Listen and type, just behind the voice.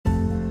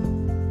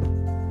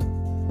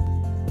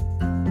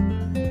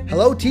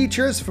Hello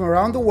teachers from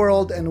around the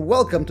world, and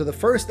welcome to the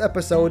first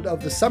episode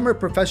of the Summer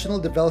Professional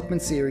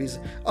Development Series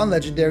on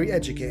Legendary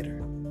Educator.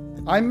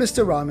 I'm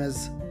Mr.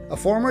 Ramez, a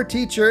former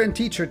teacher and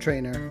teacher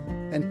trainer,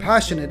 and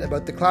passionate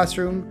about the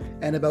classroom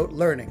and about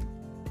learning.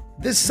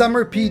 This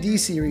Summer PD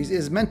series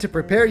is meant to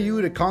prepare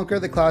you to conquer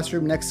the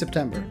classroom next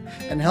September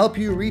and help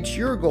you reach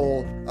your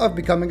goal of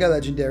becoming a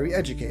legendary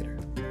educator.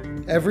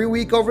 Every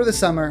week over the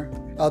summer,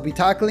 I'll be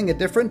tackling a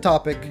different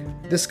topic,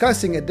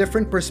 discussing a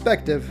different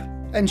perspective,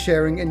 and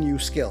sharing a new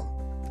skill.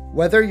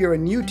 Whether you're a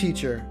new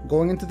teacher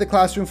going into the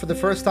classroom for the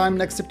first time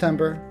next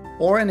September,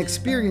 or an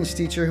experienced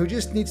teacher who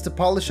just needs to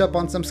polish up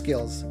on some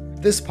skills,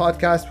 this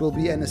podcast will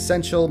be an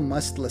essential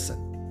must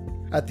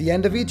listen. At the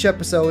end of each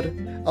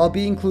episode, I'll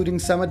be including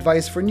some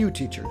advice for new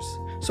teachers,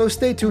 so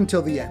stay tuned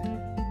till the end.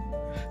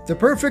 The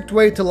perfect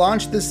way to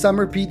launch this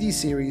summer PD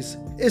series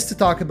is to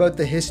talk about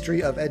the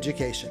history of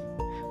education,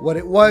 what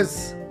it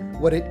was,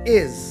 what it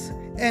is,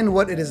 and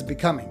what it is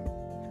becoming.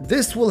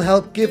 This will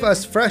help give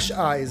us fresh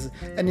eyes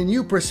and a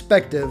new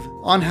perspective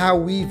on how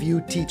we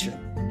view teaching.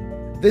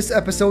 This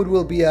episode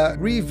will be a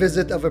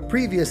revisit of a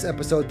previous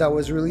episode that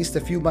was released a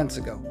few months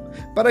ago,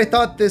 but I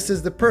thought this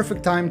is the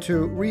perfect time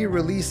to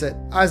re-release it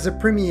as a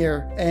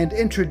premiere and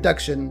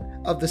introduction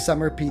of the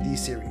Summer PD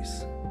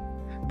series.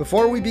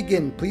 Before we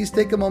begin, please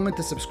take a moment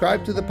to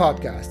subscribe to the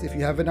podcast if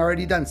you haven't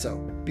already done so,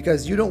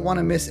 because you don't want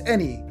to miss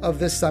any of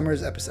this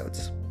summer's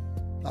episodes.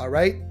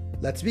 Alright,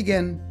 let's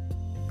begin.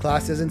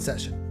 Class is in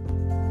session.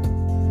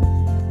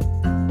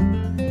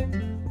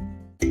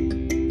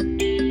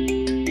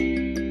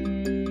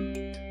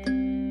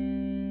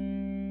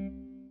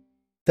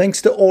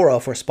 Thanks to Aura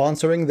for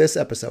sponsoring this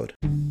episode.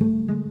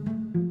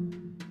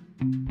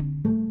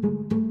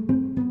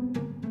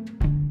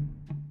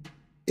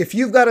 If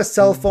you've got a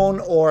cell phone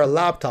or a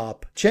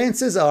laptop,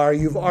 chances are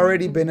you've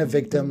already been a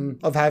victim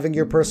of having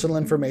your personal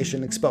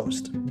information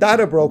exposed.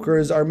 Data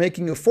brokers are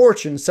making a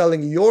fortune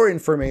selling your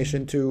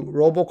information to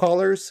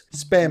robocallers,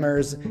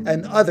 spammers,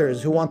 and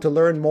others who want to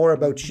learn more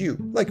about you,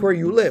 like where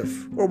you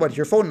live or what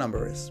your phone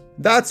number is.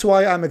 That's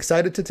why I'm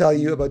excited to tell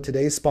you about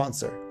today's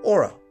sponsor,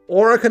 Aura.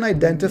 Aura can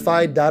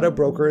identify data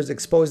brokers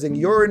exposing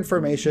your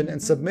information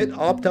and submit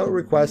opt-out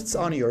requests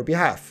on your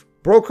behalf.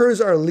 Brokers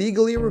are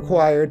legally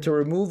required to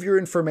remove your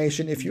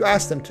information if you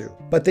ask them to,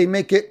 but they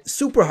make it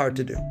super hard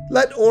to do.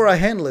 Let Aura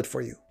handle it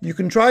for you. You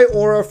can try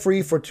Aura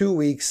free for 2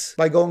 weeks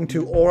by going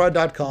to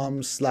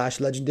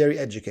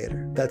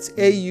aura.com/legendaryeducator. That's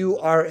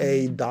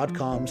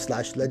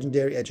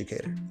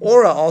aura.com/legendaryeducator.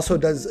 Aura also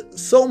does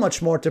so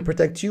much more to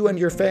protect you and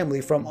your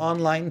family from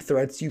online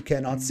threats you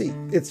cannot see.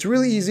 It's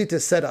really easy to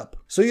set up,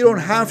 so you don't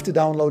have to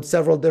download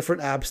several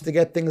different apps to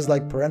get things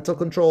like parental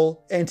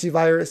control,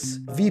 antivirus,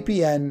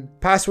 VPN,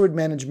 password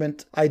management,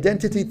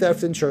 identity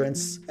theft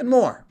insurance, and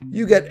more.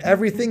 You get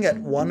everything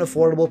at one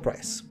affordable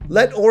price.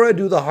 Let Aura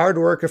do the hard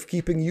work of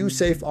keeping you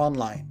safe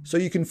online, so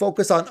you can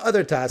focus on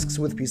other tasks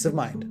with peace of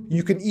mind.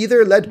 You can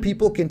either let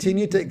people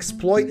continue to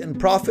exploit and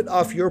profit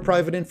off your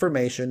private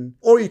information,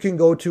 or you can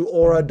go to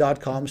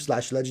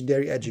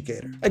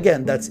aura.com/legendaryeducator.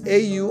 Again, that's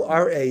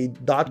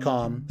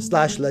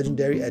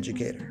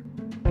aura.com/legendaryeducator.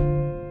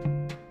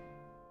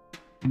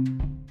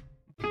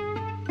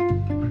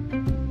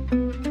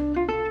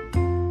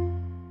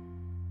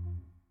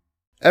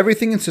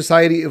 Everything in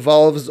society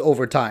evolves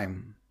over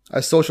time,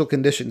 as social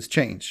conditions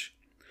change.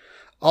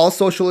 All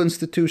social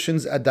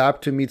institutions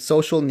adapt to meet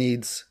social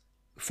needs,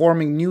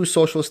 forming new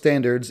social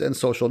standards and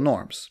social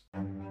norms.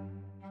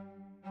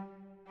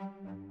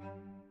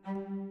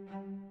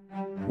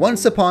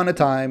 Once upon a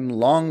time,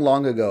 long,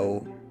 long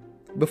ago,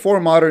 before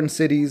modern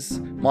cities,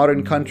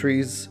 modern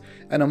countries,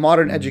 and a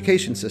modern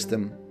education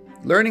system,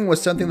 learning was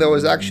something that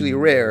was actually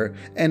rare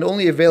and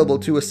only available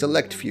to a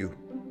select few.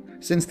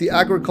 Since the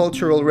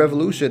agricultural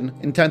revolution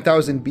in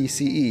 10,000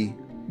 BCE,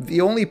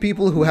 the only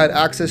people who had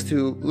access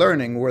to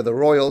learning were the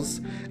royals,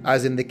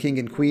 as in the king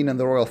and queen and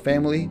the royal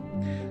family,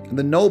 and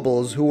the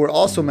nobles, who were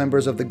also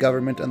members of the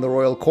government and the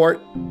royal court,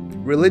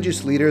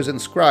 religious leaders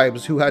and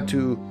scribes who had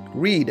to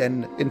read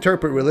and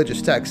interpret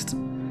religious texts,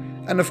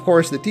 and of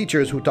course the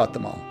teachers who taught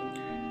them all.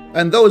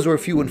 And those were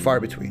few and far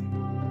between.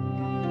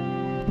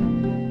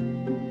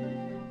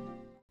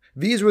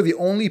 These were the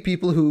only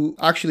people who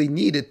actually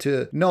needed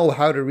to know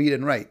how to read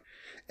and write.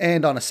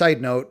 And on a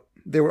side note,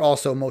 they were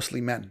also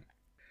mostly men.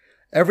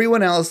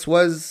 Everyone else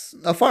was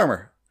a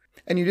farmer,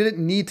 and you didn't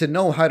need to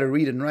know how to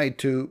read and write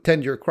to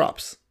tend your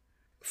crops.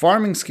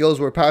 Farming skills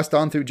were passed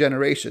on through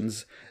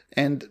generations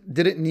and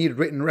didn't need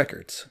written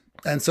records,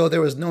 and so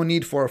there was no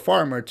need for a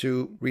farmer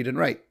to read and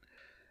write.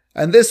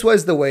 And this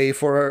was the way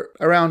for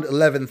around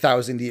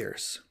 11,000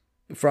 years,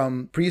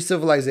 from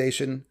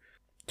pre-civilization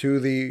to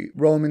the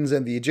Romans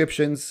and the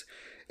Egyptians,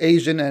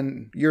 Asian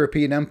and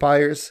European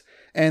empires,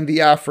 and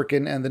the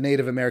African and the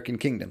Native American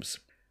kingdoms.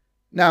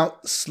 Now,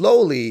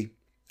 slowly,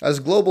 as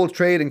global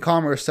trade and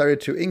commerce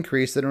started to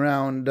increase in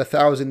around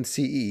 1000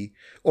 CE,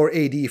 or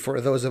AD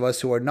for those of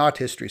us who are not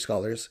history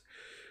scholars,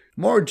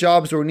 more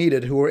jobs were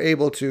needed who were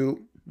able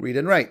to read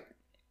and write.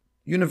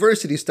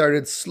 Universities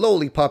started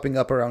slowly popping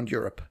up around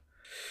Europe.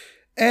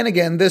 And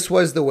again, this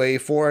was the way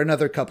for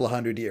another couple of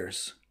hundred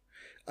years.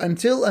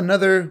 Until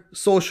another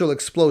social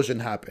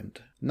explosion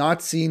happened,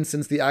 not seen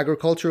since the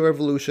agricultural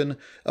revolution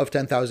of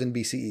 10,000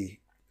 BCE.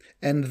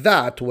 And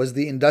that was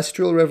the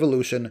Industrial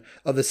Revolution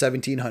of the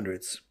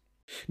 1700s.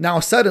 Now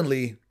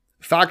suddenly,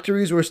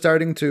 factories were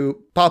starting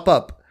to pop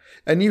up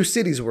and new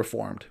cities were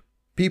formed.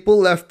 People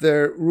left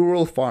their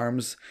rural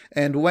farms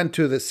and went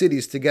to the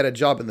cities to get a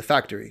job in the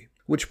factory,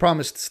 which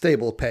promised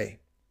stable pay.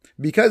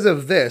 Because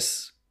of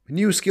this,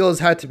 new skills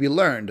had to be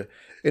learned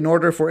in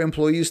order for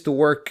employees to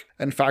work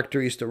and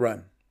factories to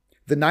run.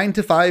 The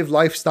 9-to-5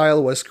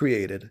 lifestyle was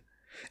created,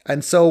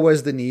 and so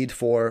was the need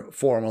for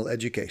formal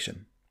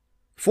education.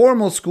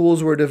 Formal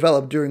schools were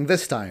developed during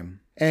this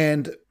time,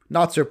 and,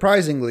 not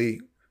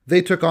surprisingly,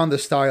 they took on the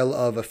style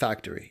of a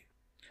factory.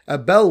 A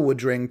bell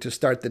would ring to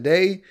start the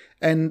day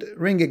and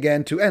ring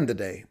again to end the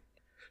day.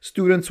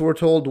 Students were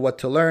told what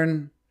to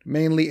learn,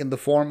 mainly in the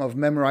form of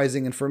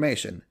memorizing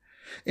information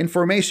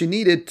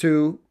needed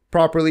to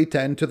properly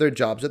tend to their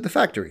jobs at the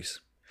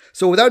factories.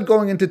 So without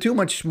going into too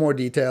much more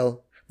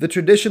detail, the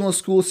traditional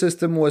school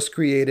system was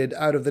created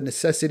out of the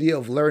necessity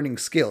of learning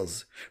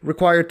skills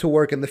required to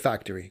work in the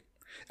factory.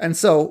 And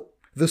so,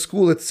 the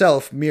school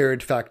itself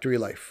mirrored factory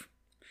life.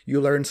 You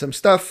learn some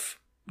stuff,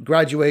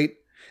 graduate,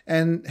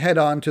 and head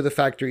on to the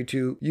factory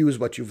to use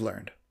what you've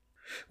learned.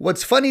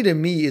 What's funny to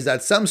me is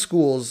that some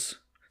schools,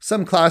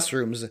 some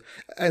classrooms,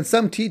 and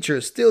some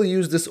teachers still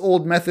use this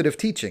old method of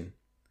teaching.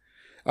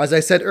 As I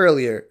said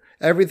earlier,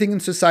 everything in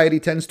society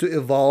tends to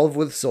evolve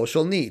with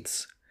social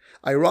needs.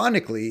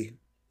 Ironically,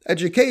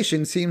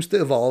 education seems to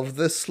evolve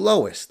the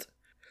slowest,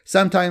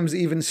 sometimes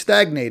even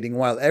stagnating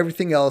while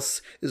everything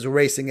else is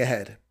racing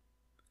ahead.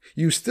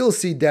 You still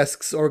see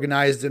desks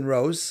organized in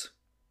rows.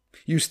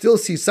 You still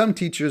see some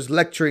teachers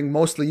lecturing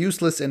mostly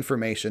useless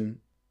information.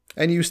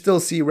 And you still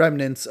see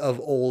remnants of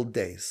old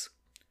days.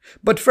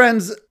 But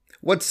friends,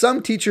 what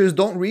some teachers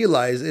don't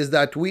realize is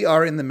that we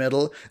are in the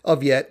middle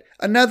of yet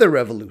another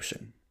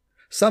revolution.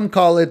 Some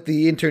call it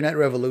the Internet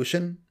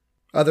Revolution.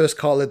 Others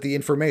call it the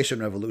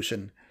Information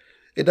Revolution.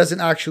 It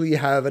doesn't actually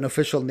have an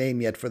official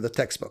name yet for the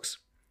textbooks.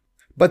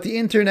 But the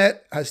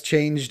internet has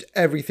changed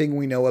everything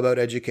we know about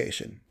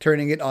education,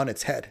 turning it on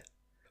its head.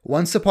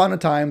 Once upon a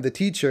time, the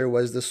teacher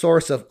was the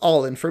source of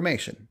all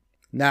information.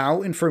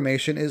 Now,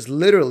 information is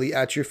literally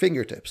at your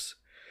fingertips.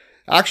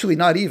 Actually,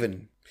 not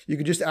even. You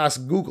could just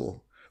ask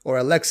Google, or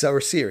Alexa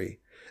or Siri,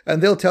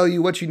 and they'll tell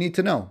you what you need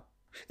to know.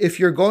 If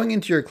you're going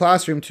into your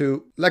classroom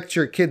to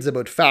lecture kids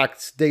about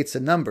facts, dates,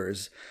 and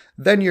numbers,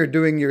 then you're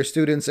doing your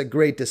students a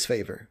great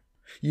disfavor.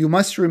 You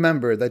must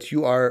remember that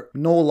you are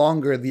no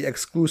longer the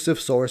exclusive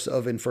source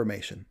of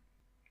information.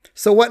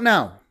 So what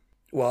now?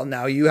 Well,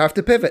 now you have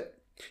to pivot.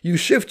 You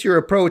shift your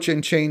approach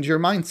and change your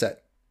mindset.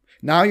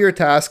 Now your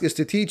task is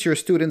to teach your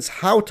students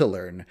how to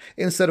learn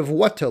instead of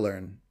what to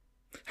learn.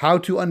 How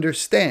to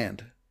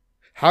understand.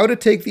 How to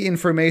take the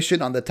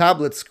information on the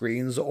tablet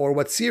screens or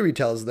what Siri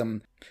tells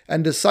them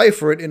and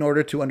decipher it in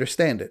order to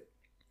understand it.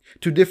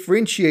 To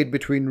differentiate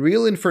between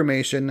real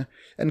information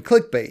and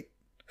clickbait,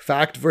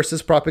 fact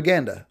versus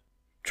propaganda.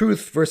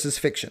 Truth versus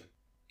fiction.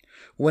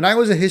 When I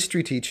was a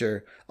history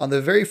teacher, on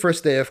the very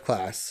first day of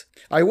class,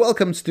 I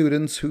welcomed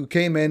students who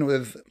came in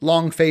with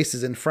long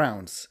faces and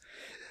frowns,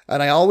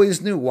 and I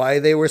always knew why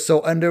they were so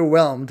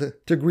underwhelmed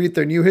to greet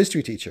their new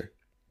history teacher.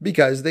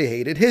 Because they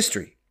hated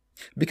history.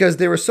 Because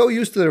they were so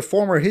used to their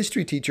former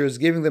history teachers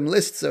giving them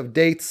lists of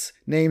dates,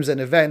 names,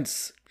 and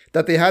events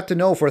that they had to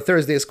know for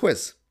Thursday's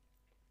quiz.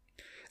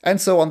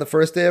 And so on the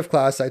first day of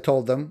class, I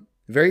told them,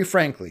 very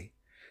frankly,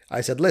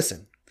 I said,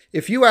 listen,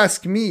 if you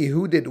ask me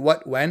who did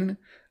what when,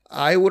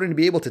 I wouldn't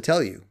be able to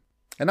tell you.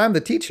 And I'm the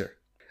teacher.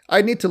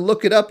 I'd need to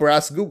look it up or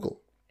ask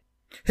Google.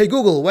 Hey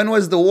Google, when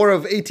was the War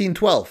of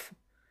 1812?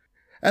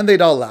 And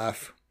they'd all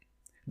laugh.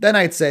 Then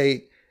I'd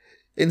say,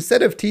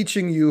 instead of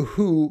teaching you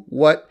who,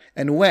 what,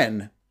 and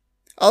when,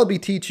 I'll be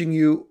teaching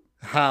you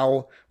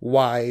how,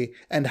 why,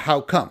 and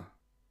how come.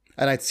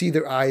 And I'd see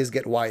their eyes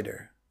get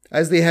wider,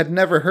 as they had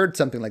never heard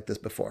something like this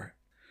before.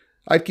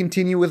 I'd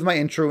continue with my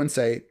intro and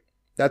say,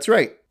 that's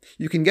right,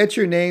 you can get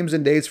your names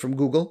and dates from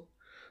Google,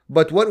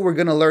 but what we're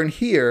going to learn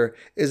here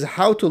is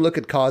how to look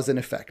at cause and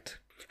effect,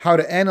 how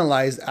to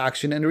analyze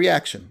action and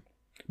reaction,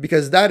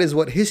 because that is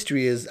what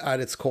history is at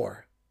its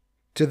core.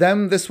 To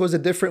them, this was a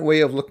different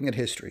way of looking at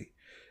history,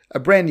 a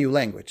brand new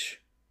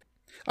language.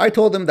 I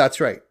told them that's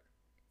right.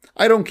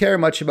 I don't care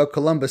much about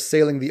Columbus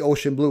sailing the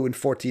ocean blue in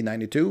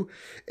 1492.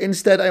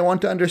 Instead, I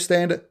want to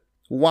understand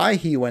why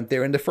he went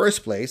there in the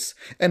first place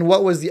and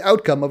what was the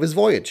outcome of his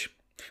voyage.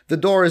 The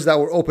doors that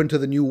were open to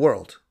the New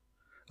World.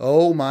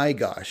 Oh my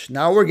gosh,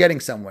 now we're getting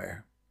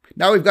somewhere.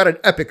 Now we've got an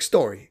epic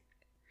story.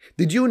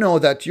 Did you know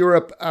that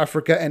Europe,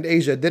 Africa, and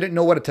Asia didn't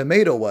know what a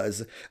tomato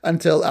was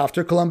until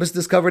after Columbus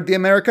discovered the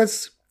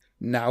Americas?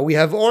 Now we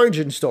have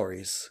origin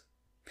stories.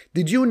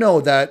 Did you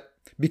know that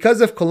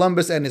because of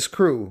Columbus and his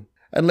crew,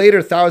 and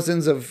later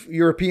thousands of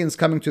Europeans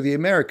coming to the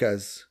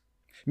Americas,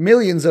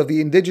 millions of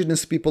the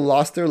indigenous people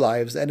lost their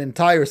lives and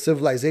entire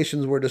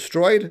civilizations were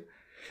destroyed?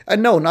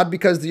 And no, not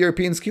because the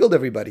Europeans killed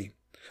everybody,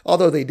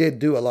 although they did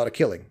do a lot of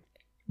killing.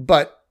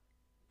 But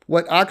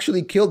What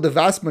actually killed the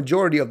vast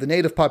majority of the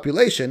native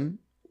population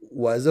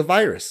was a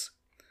virus.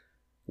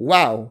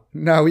 Wow,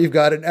 now we've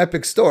got an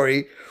epic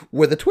story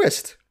with a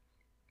twist.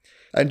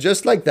 And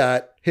just like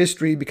that,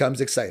 history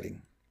becomes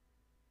exciting.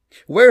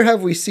 Where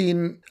have we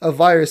seen a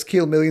virus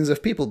kill millions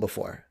of people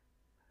before?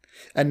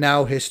 And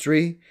now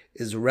history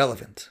is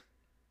relevant.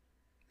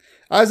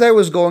 As I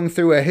was going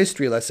through a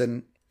history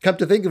lesson, come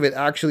to think of it,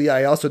 actually,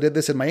 I also did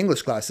this in my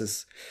English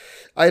classes,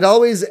 I'd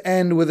always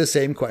end with the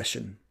same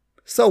question.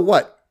 So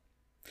what?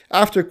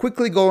 After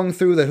quickly going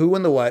through the who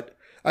and the what,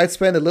 I'd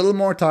spend a little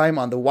more time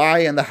on the why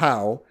and the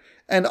how,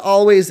 and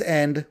always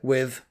end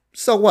with,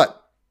 so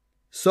what?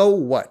 So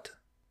what?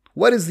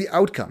 What is the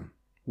outcome?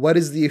 What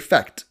is the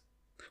effect?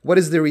 What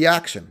is the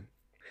reaction?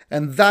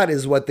 And that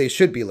is what they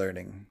should be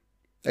learning,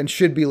 and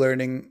should be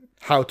learning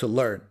how to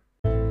learn.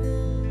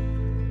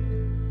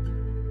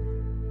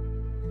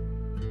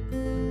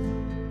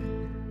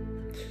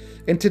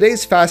 In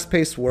today's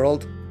fast-paced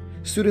world,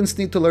 students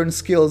need to learn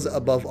skills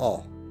above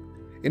all.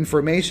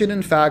 Information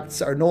and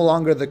facts are no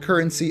longer the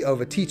currency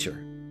of a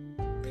teacher.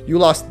 You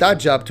lost that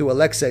job to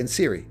Alexa and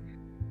Siri.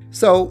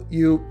 So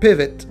you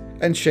pivot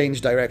and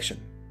change direction.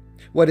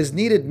 What is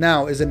needed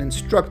now is an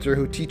instructor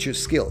who teaches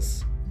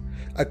skills,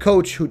 a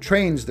coach who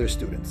trains their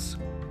students.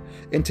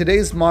 In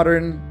today's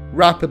modern,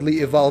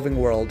 rapidly evolving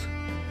world,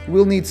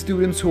 we'll need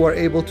students who are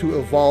able to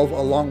evolve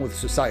along with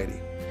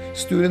society.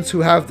 Students who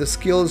have the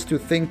skills to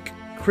think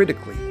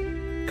critically,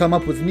 come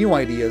up with new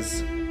ideas,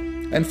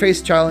 and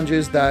face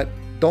challenges that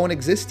don't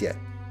exist yet.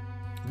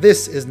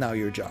 This is now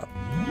your job.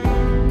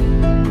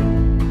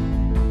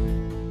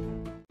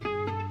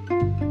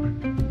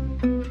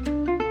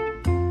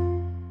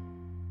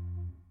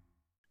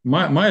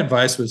 My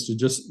advice was to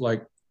just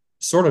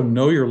sort of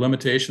know your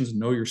limitations and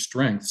know your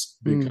strengths,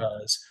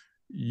 because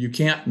you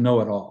can't know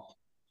it all.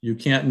 You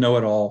can't know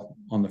it all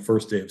on the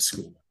first day of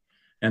school.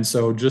 And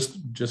so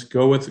just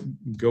go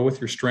with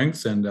your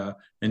strengths, and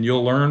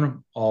you'll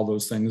learn all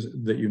those things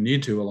that you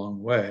need to along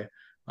the way.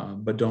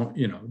 But don't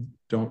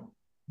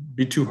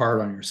be too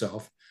hard on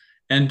yourself,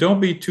 and don't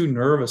be too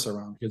nervous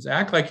around kids.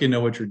 Act like you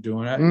know what you're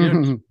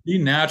doing. Be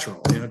natural.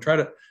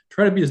 Try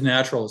to be as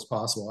natural as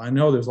possible. I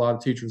know there's a lot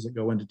of teachers that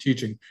go into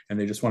teaching and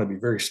they just want to be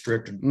very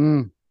strict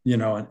and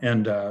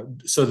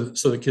so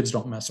the kids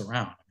don't mess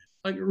around.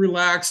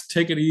 Relax,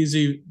 take it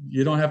easy.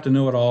 You don't have to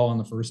know it all on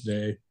the first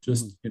day.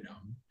 Just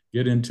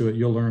get into it.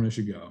 You'll learn as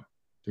you go.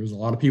 There's a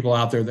lot of people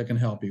out there that can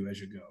help you as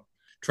you go.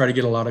 Try to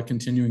get a lot of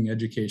continuing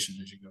education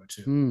as you go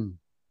too.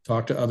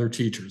 Talk to other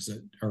teachers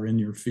that are in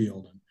your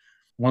field. And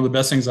one of the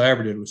best things I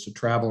ever did was to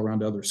travel around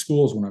to other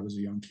schools when I was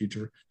a young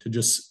teacher, to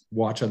just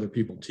watch other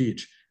people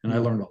teach. And I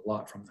learned a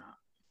lot from that.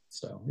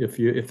 So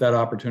if that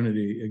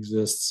opportunity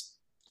exists,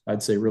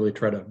 I'd say really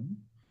try to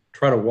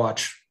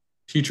watch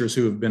teachers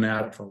who have been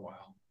at it for a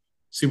while.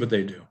 See what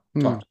they do.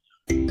 Talk to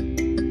them.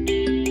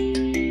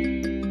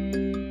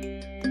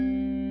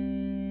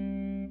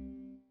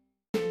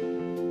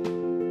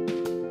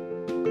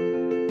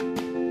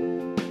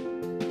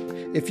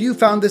 If you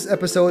found this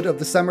episode of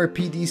the Summer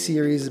PD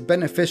series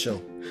beneficial,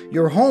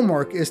 your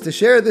homework is to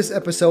share this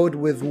episode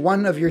with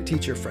one of your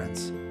teacher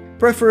friends,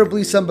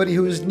 preferably somebody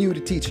who is new to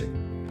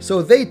teaching,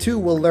 so they too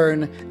will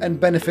learn and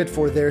benefit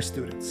for their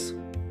students.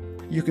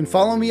 You can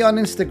follow me on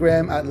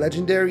Instagram at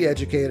Legendary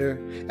Educator,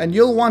 and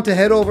you'll want to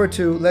head over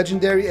to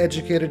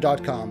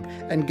legendaryeducator.com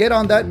and get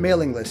on that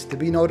mailing list to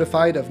be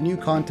notified of new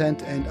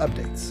content and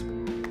updates.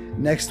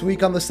 Next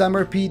week on the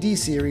Summer PD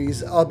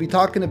series, I'll be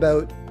talking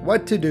about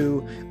what to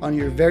do on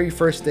your very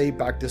first day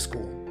back to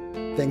school.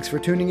 Thanks for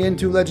tuning in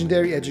to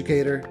Legendary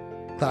Educator.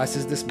 Class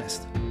is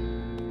dismissed.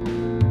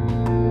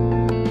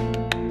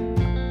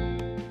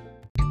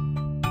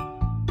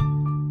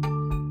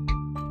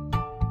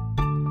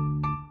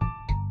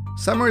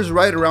 Summer is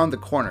right around the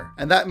corner,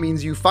 and that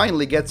means you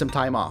finally get some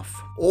time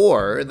off.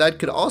 Or that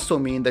could also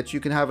mean that you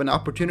can have an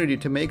opportunity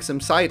to make some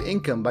side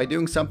income by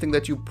doing something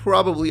that you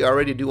probably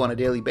already do on a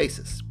daily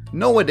basis.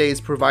 Nowadays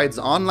provides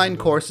online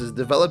courses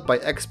developed by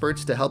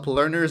experts to help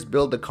learners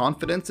build the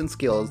confidence and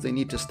skills they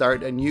need to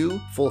start a new,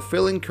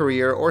 fulfilling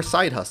career or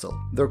side hustle.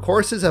 Their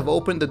courses have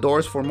opened the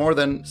doors for more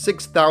than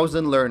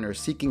 6,000 learners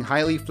seeking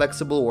highly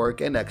flexible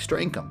work and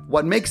extra income.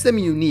 What makes them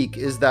unique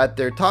is that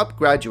their top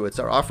graduates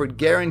are offered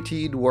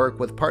guaranteed work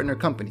with partner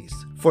companies.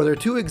 For their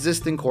two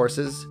existing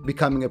courses,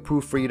 Becoming a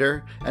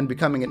Proofreader and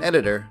Becoming an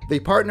Editor,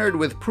 they partnered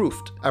with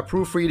Proofed, a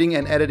proofreading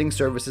and editing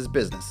services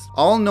business.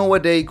 All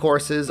Know-A-Day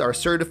courses are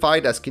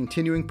certified as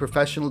continuing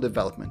professional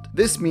development.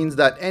 This means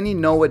that any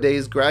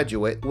Know-A-Days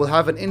graduate will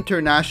have an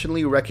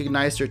internationally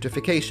recognized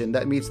certification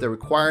that meets the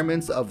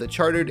requirements of the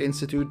Chartered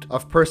Institute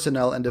of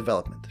Personnel and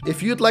Development.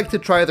 If you'd like to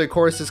try their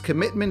courses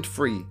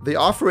commitment-free, they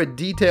offer a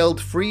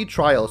detailed free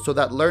trial so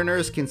that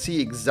learners can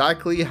see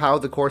exactly how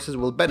the courses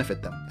will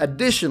benefit them.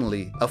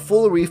 Additionally, a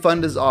full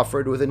refund is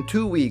offered within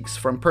 2 weeks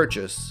from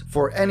purchase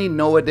for any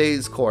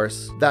Know-A-Days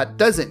course that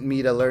doesn't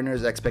meet a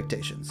learner's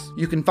expectations.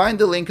 You can find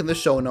the link in the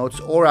show notes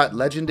or at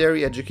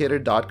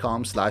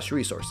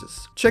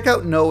legendaryeducator.com/resources. Check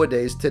out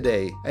Know-A-Days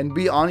today and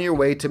be on your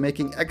way to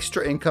making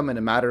extra income in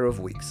a matter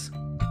of weeks.